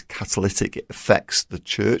say it's catalytic. It affects the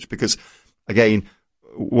church because, again,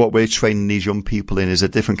 what we're training these young people in is a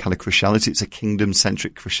different kind of Christianity. It's a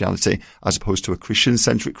kingdom-centric Christianity as opposed to a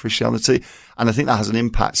Christian-centric Christianity. And I think that has an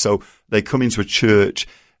impact. So they come into a church,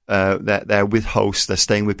 they're with hosts, they're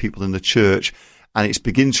staying with people in the church, and it's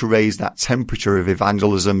beginning to raise that temperature of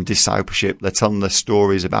evangelism, discipleship. They're telling their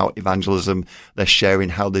stories about evangelism. They're sharing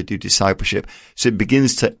how they do discipleship. So it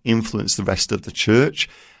begins to influence the rest of the church.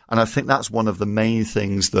 And I think that's one of the main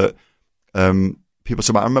things that people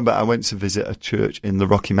say about. I remember I went to visit a church in the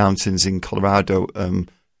Rocky Mountains in Colorado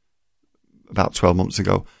about 12 months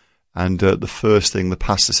ago. And the first thing the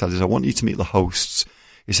pastor said is, I want you to meet the hosts.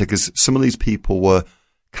 He said, because some of these people were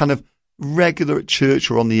kind of regular at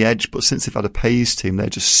church or on the edge, but since they've had a PACE team, they're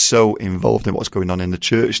just so involved in what's going on in the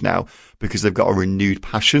church now because they've got a renewed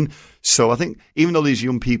passion. So I think even though these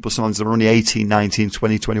young people, sometimes they're only 18, 19,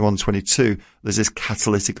 20, 21, 22, there's this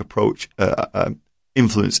catalytic approach,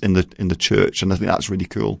 influence in the church. And I think that's really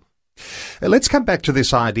cool. Let's come back to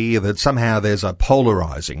this idea that somehow there's a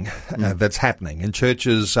polarizing that's happening, and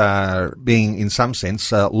churches are being, in some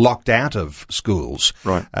sense, locked out of schools.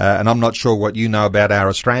 Right. And I'm not sure what you know about our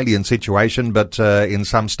Australian situation, but in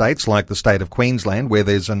some states, like the state of Queensland, where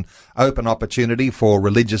there's an open opportunity for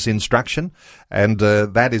religious instruction, and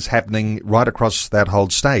that is happening right across that whole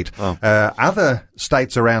state. Oh. Other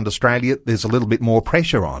states around Australia, there's a little bit more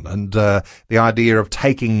pressure on, and the idea of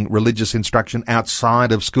taking religious instruction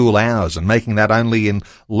outside of school hours and making that only in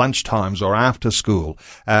lunch times or after school.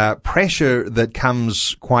 Pressure that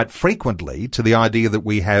comes quite frequently to the idea that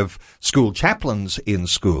we have school chaplains in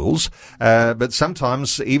schools, but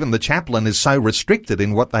sometimes even the chaplain is so restricted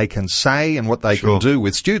in what they can say and what they can do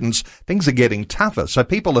with students, things are getting tougher. So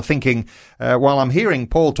people are thinking, while I'm hearing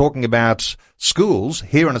Paul talking about schools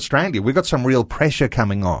here in Australia, we've got some real pressure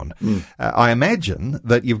coming on. I imagine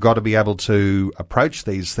that you've got to be able to approach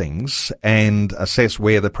these things and assess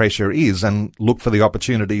where the pressure is and look for the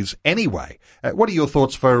opportunities anyway. What are your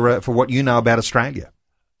thoughts for what you know about Australia?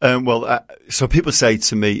 So people say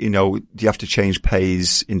to me, do you have to change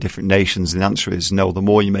pays in different nations? And the answer is no. The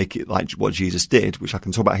more you make it like what Jesus did, which I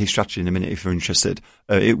can talk about his strategy in a minute if you're interested,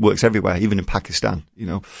 it works everywhere, even in Pakistan,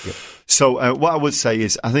 Yep. So what I would say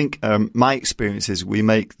is I think my experience is we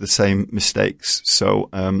make the same mistakes. So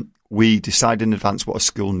we decide in advance what a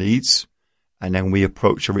school needs, and then we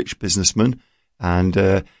approach a rich businessman, and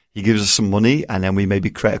he gives us some money, and then we maybe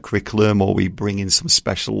create a curriculum, or we bring in some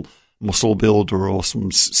special muscle builder or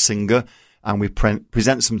some singer, and we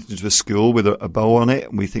present something to the school with a bow on it,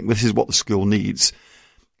 and we think this is what the school needs.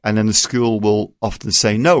 And then the school will often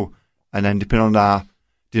say no. And then depending on our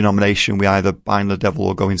denomination, we either bind the devil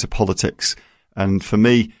or go into politics. And for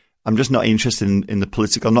me, I'm just not interested in the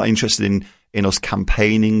political. I'm not interested in us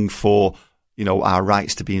campaigning for, our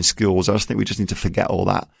rights to be in schools. I just think we just need to forget all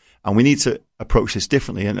that. And we need to approach this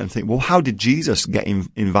differently and think, well, how did Jesus get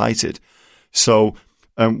invited? So,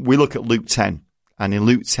 we look at Luke 10, and in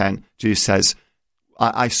Luke 10, Jesus says,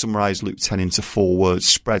 I summarize Luke 10 into 4 words: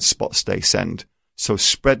 spread, spot, stay, send. So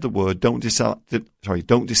spread the word, don't decide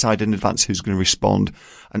in advance who's going to respond,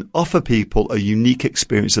 and offer people a unique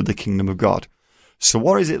experience of the kingdom of God. So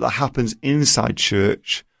what is it that happens inside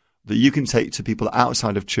church that you can take to people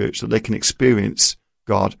outside of church so they can experience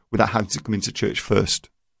God without having to come into church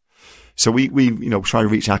first? So we try to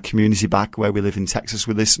reach our community back where we live in Texas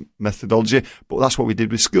with this methodology, but that's what we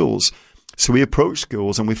did with schools. So we approached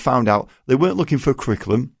schools and we found out they weren't looking for a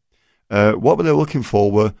curriculum. What they were looking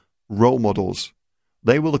for were role models.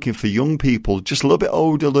 They were looking for young people just a little bit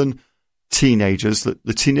older than teenagers that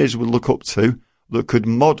the teenagers would look up to, that could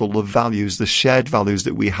model the values, the shared values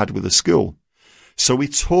that we had with the school. So we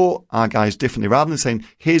taught our guys differently. Rather than saying,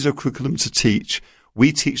 here's a curriculum to teach,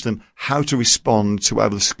 we teach them how to respond to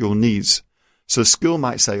whatever the school needs. So the school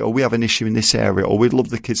might say, we have an issue in this area, or we'd love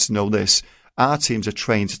the kids to know this. Our teams are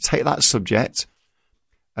trained to take that subject,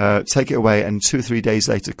 take it away, and 2 or 3 days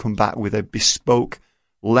later come back with a bespoke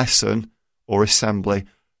lesson or assembly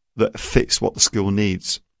that fits what the school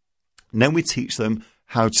needs. And then we teach them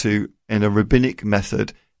how to, in a rabbinic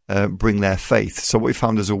method, bring their faith. So what we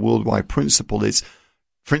found as a worldwide principle is,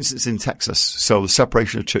 for instance, in Texas, so the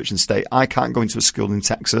separation of church and state, I can't go into a school in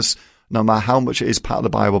Texas, no matter how much it is part of the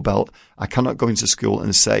Bible Belt. I cannot go into school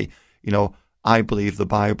and say, I believe the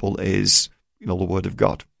Bible is, the Word of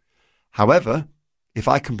God. However, if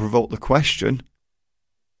I can provoke the question,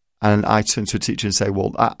 and I turn to a teacher and say,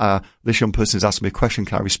 this young person has asked me a question,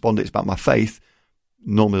 can I respond? It's about my faith.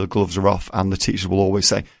 Normally the gloves are off, and the teachers will always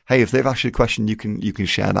say, hey, if they've asked you a question, you can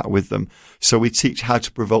share that with them. So we teach how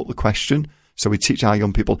to provoke the question. So we teach our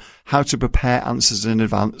young people how to prepare answers in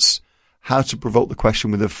advance, how to provoke the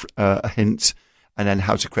question with a hint, and then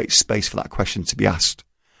how to create space for that question to be asked.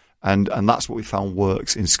 And that's what we found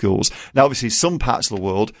works in schools. Now, obviously, some parts of the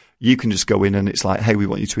world, you can just go in and it's like, hey, we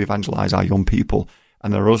want you to evangelize our young people.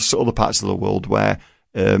 And there are also other parts of the world where,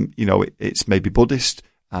 it's maybe Buddhist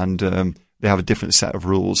and they have a different set of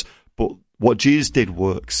rules. But what Jesus did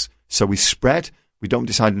works. So we spread. We don't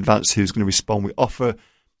decide in advance who's going to respond. We offer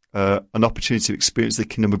an opportunity to experience the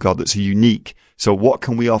kingdom of God that's unique. So what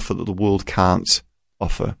can we offer that the world can't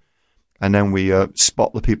offer? And then we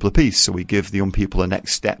spot the people of peace. So we give the young people a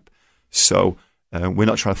next step. So we're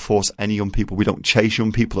not trying to force any young people. We don't chase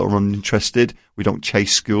young people that are uninterested. We don't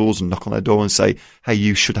chase schools and knock on their door and say, hey,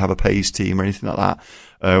 you should have a PAYS team or anything like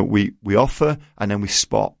that. We offer and then we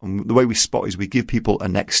spot. And the way we spot is we give people a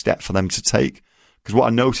next step for them to take. Because what I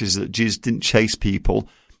noticed is that Jesus didn't chase people.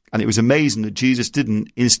 And it was amazing that Jesus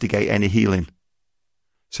didn't instigate any healing.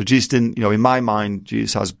 So Jesus didn't, in my mind,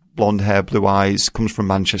 Jesus has blonde hair, blue eyes, comes from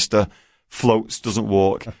Manchester, floats, doesn't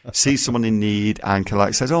walk, sees someone in need and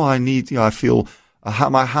says, "Oh, I need, I feel,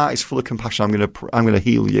 my heart is full of compassion. I'm going to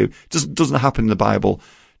heal you." Doesn't happen in the Bible.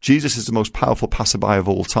 Jesus is the most powerful passerby of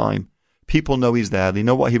all time. People know he's there. They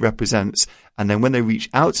know what he represents. And then when they reach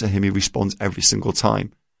out to him, he responds every single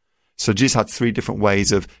time. So Jesus had 3 different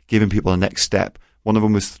ways of giving people a next step. One of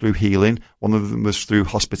them was through healing. One of them was through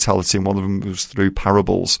hospitality. And one of them was through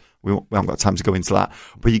parables. We haven't got time to go into that.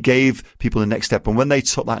 But he gave people the next step. And when they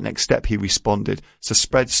took that next step, he responded. So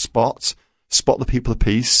spot the people of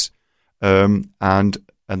peace, and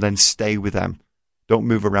then stay with them. Don't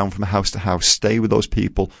move around from house to house. Stay with those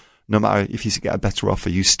people. No matter if you get a better offer,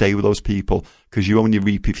 you stay with those people, because you only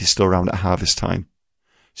reap if you're still around at harvest time.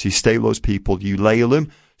 So you stay with those people, you layer them.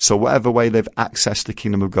 So whatever way they've accessed the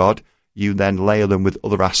kingdom of God, you then layer them with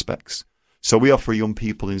other aspects. So we offer young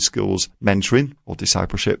people in schools mentoring or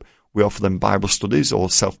discipleship. We offer them Bible studies or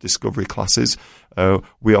self-discovery classes.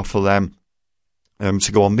 We offer them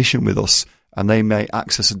to go on mission with us, and they may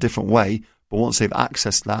access a different way. But once they've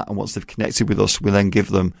accessed that and once they've connected with us, we then give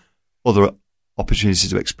them other opportunities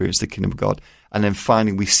to experience the kingdom of God. And then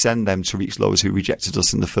finally, we send them to reach those who rejected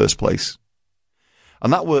us in the first place.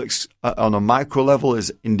 And that works on a micro level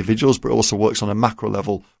as individuals, but it also works on a macro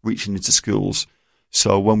level, reaching into schools.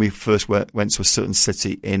 So when we first went to a certain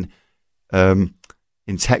city in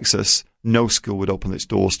Texas, no school would open its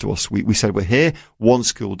doors to us. We said, we're here. One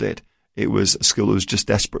school did. It was a school that was just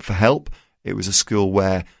desperate for help. It was a school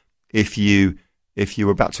where if you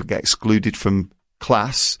were about to get excluded from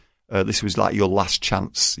class, this was like your last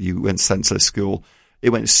chance. You went sent to the school. It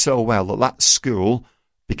went so well that school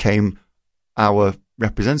became our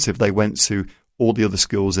representative. They went to all the other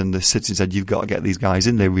schools in the city and said, "You've got to get these guys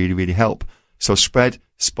in. They really, really help." So spread,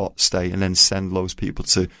 spot, stay, and then send those people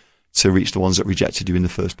to reach the ones that rejected you in the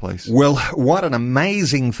first place. Well, what an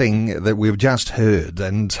amazing thing that we've just heard.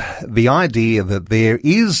 And the idea that there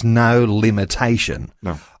is no limitation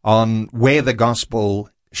on where the gospel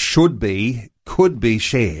should be, could be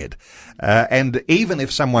shared. And even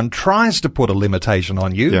if someone tries to put a limitation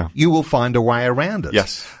on you, you will find a way around it.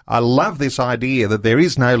 Yes. I love this idea that there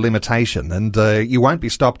is no limitation, and you won't be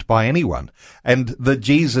stopped by anyone. And the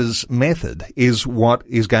Jesus method is what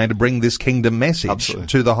is going to bring this kingdom message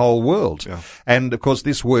to the whole world. Yeah. And of course,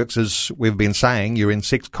 this works, as we've been saying, you're in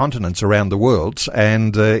 6 continents around the world,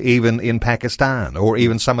 and even in Pakistan, or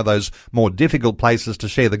even some of those more difficult places to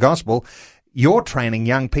share the gospel. You're training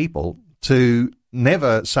young people to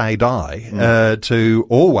never say die, to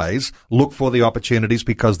always look for the opportunities,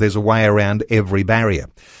 because there's a way around every barrier.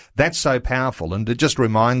 That's so powerful, and it just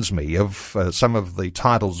reminds me of some of the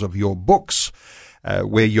titles of your books,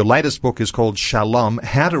 where your latest book is called Shalom,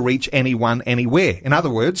 How to Reach Anyone, Anywhere. In other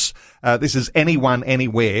words, this is anyone,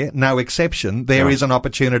 anywhere, no exception. There is an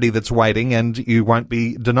opportunity that's waiting, and you won't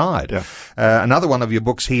be denied. Yeah. Another one of your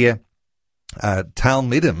books here,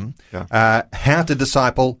 Talmidim, How to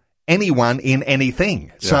Disciple Anyone in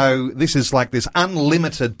Anything. Yeah. So this is like this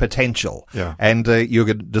unlimited potential. Yeah. And you're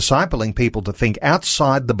discipling people to think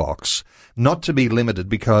outside the box, not to be limited,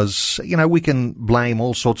 because, we can blame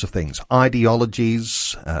all sorts of things.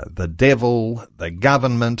 Ideologies, the devil, the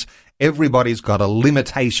government. Everybody's got a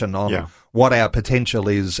limitation on what our potential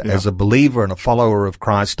is as a believer and a follower of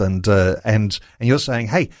Christ. And you're saying,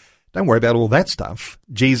 hey, don't worry about all that stuff.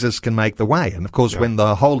 Jesus can make the way. And of course, when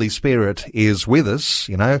the Holy Spirit is with us,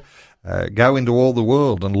 go into all the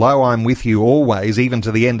world, and lo, I'm with you always, even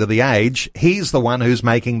to the end of the age. He's the one who's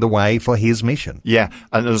making the way for his mission. Yeah.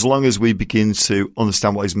 And as long as we begin to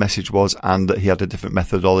understand what his message was, and that he had a different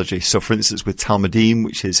methodology. So for instance, with Talmidim,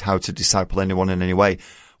 which is how to disciple anyone in any way,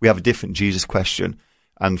 we have a different Jesus question.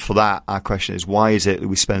 And for that, our question is, why is it that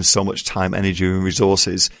we spend so much time, energy, and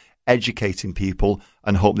resources educating people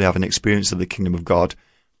and hope they have an experience of the kingdom of God,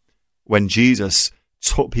 when Jesus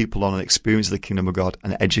took people on an experience of the kingdom of God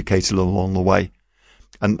and educated them along the way?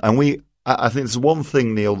 And I think there's one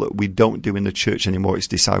thing, Neil, that we don't do in the church anymore. It's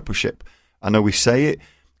discipleship. I know we say it,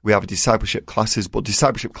 we have discipleship classes, but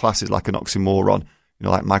discipleship class is like an oxymoron,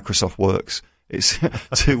 like Microsoft Works. It's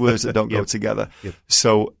 2 words that don't go together. Yep.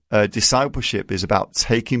 So discipleship is about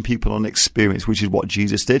taking people on experience, which is what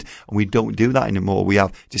Jesus did. And we don't do that anymore. We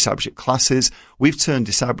have discipleship classes. We've turned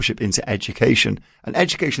discipleship into education. And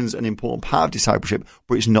education is an important part of discipleship,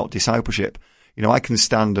 but it's not discipleship. I can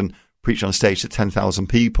stand and preach on a stage to 10,000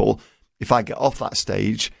 people. If I get off that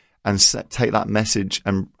stage and take that message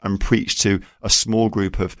and preach to a small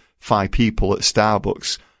group of 5 people at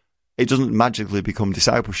Starbucks, it doesn't magically become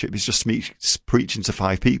discipleship. It's just me preaching to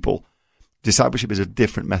 5 people. Discipleship is a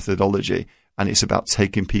different methodology, and it's about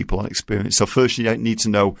taking people on experience. So first you need to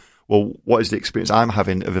know, well, what is the experience I'm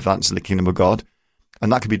having of advancing the kingdom of God?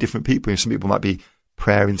 And that could be different people. Some people might be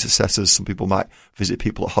prayer intercessors. Some people might visit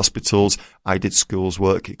people at hospitals. I did schools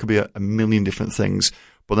work. It could be a million different things.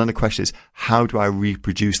 But then the question is, how do I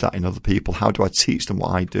reproduce that in other people? How do I teach them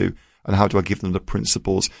what I do? And how do I give them the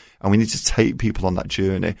principles? And we need to take people on that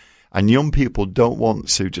journey. And young people don't want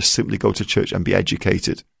to just simply go to church and be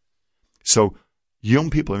educated. So young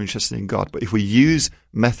people are interested in God. But if we use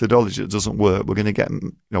methodology that doesn't work, we're going to get,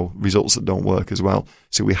 results that don't work as well.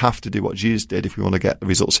 So we have to do what Jesus did if we want to get the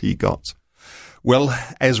results he got. Well,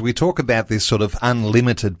 as we talk about this sort of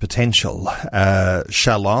unlimited potential,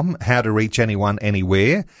 Shalom, how to reach anyone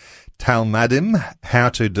anywhere, Talmudim, how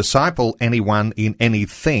to disciple anyone in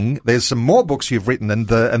anything. There's some more books you've written, and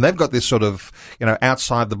they've got this sort of,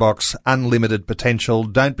 outside the box, unlimited potential.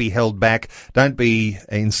 Don't be held back. Don't be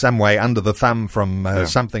in some way under the thumb from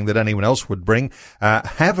something that anyone else would bring.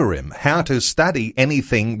 Havarim, how to study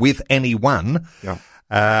anything with anyone. Yeah.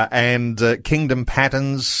 And Kingdom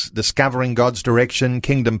Patterns, Discovering God's Direction,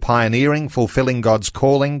 Kingdom Pioneering, Fulfilling God's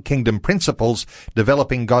Calling, Kingdom Principles,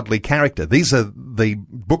 Developing Godly Character. These are the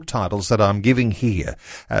book titles that I'm giving here.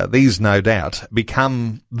 These, no doubt,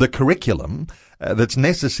 become the curriculum that's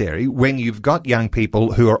necessary when you've got young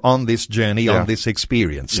people who are on this journey, on this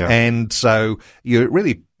experience. Yeah. And so you're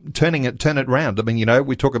really turn it round. I mean,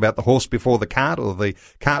 we talk about the horse before the cart, or the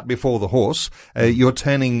cart before the horse. You're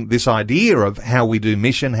turning this idea of how we do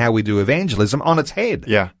mission, how we do evangelism on its head.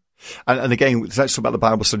 Yeah. And again, let's talk about the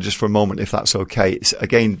Bible study just for a moment, if that's okay. It's,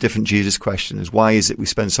 again, different Jesus question is, why is it we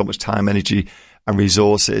spend so much time, energy and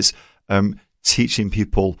resources teaching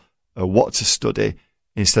people what to study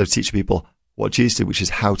instead of teaching people what Jesus did, which is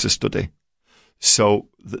how to study? So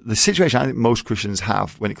the situation I think most Christians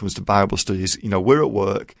have when it comes to Bible studies, we're at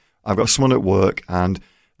work, I've got someone at work and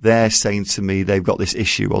they're saying to me they've got this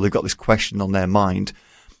issue or they've got this question on their mind.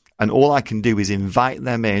 And all I can do is invite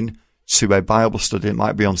them in to a Bible study. It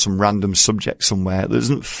might be on some random subject somewhere that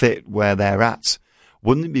doesn't fit where they're at.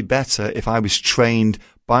 Wouldn't it be better if I was trained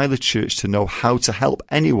by the church to know how to help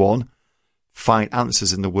anyone find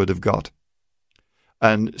answers in the Word of God?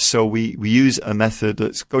 And so we use a method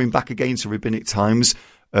that's going back again to rabbinic times,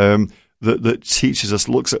 that teaches us,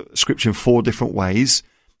 looks at Scripture in 4 different ways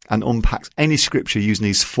and unpacks any Scripture using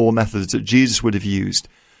these 4 methods that Jesus would have used.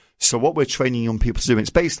 So what we're training young people to do, and it's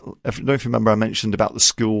based, I don't know if you remember I mentioned about the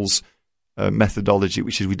school's methodology,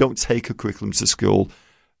 which is we don't take a curriculum to school.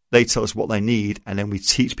 They tell us what they need, and then we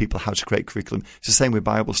teach people how to create curriculum. It's the same with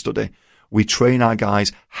Bible study. We train our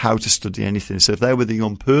guys how to study anything. So if they're with a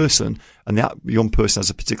young person and that young person has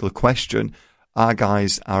a particular question, our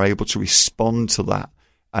guys are able to respond to that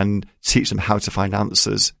and teach them how to find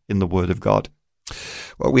answers in the Word of God.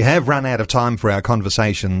 Well, we have run out of time for our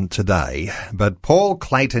conversation today, but Paul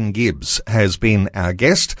Clayton Gibbs has been our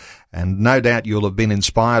guest, and no doubt you'll have been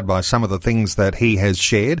inspired by some of the things that he has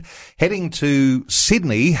shared. Heading to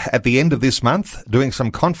Sydney at the end of this month, doing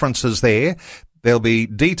some conferences there. There'll be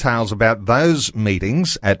details about those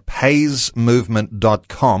meetings at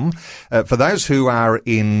paismovement.com. For those who are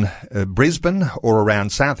in Brisbane or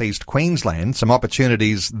around southeast Queensland, some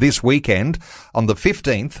opportunities this weekend. On the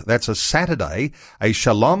 15th, that's a Saturday, a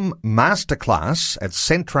Shalom Masterclass at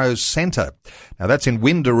Centro Centre. Now that's in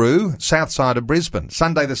Windaroo, south side of Brisbane.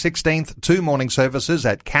 Sunday the 16th, 2 morning services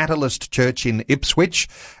at Catalyst Church in Ipswich.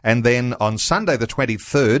 And then on Sunday the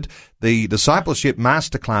 23rd, the Discipleship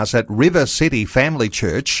Masterclass at River City Family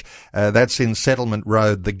Church. That's in Settlement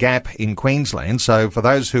Road, The Gap in Queensland. So for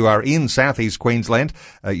those who are in southeast Queensland,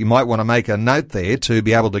 you might want to make a note there to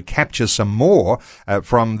be able to capture some more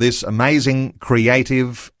from this amazing,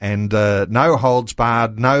 creative and no holds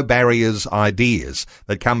barred, no barriers ideas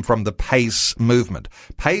that come from the PACE movement.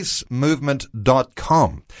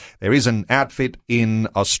 PACEmovement.com. There is an outfit in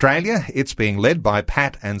Australia. It's being led by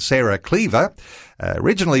Pat and Sarah Cleaver.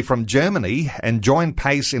 Originally from Germany, and joined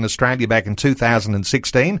PACE in Australia back in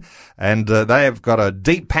 2016. And they have got a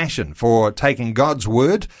deep passion for taking God's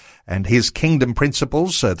Word and His kingdom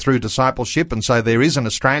principles through discipleship. And so there is an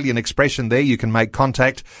Australian expression there. You can make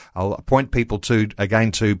contact. I'll point people to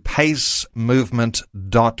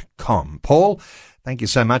pacemovement.com. Paul, thank you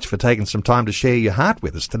so much for taking some time to share your heart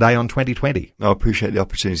with us today on 2020. I appreciate the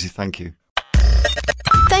opportunity. Thank you.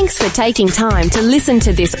 Thanks for taking time to listen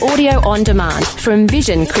to this audio on demand from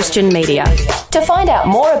Vision Christian Media. To find out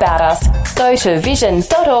more about us, go to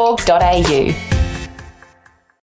vision.org.au.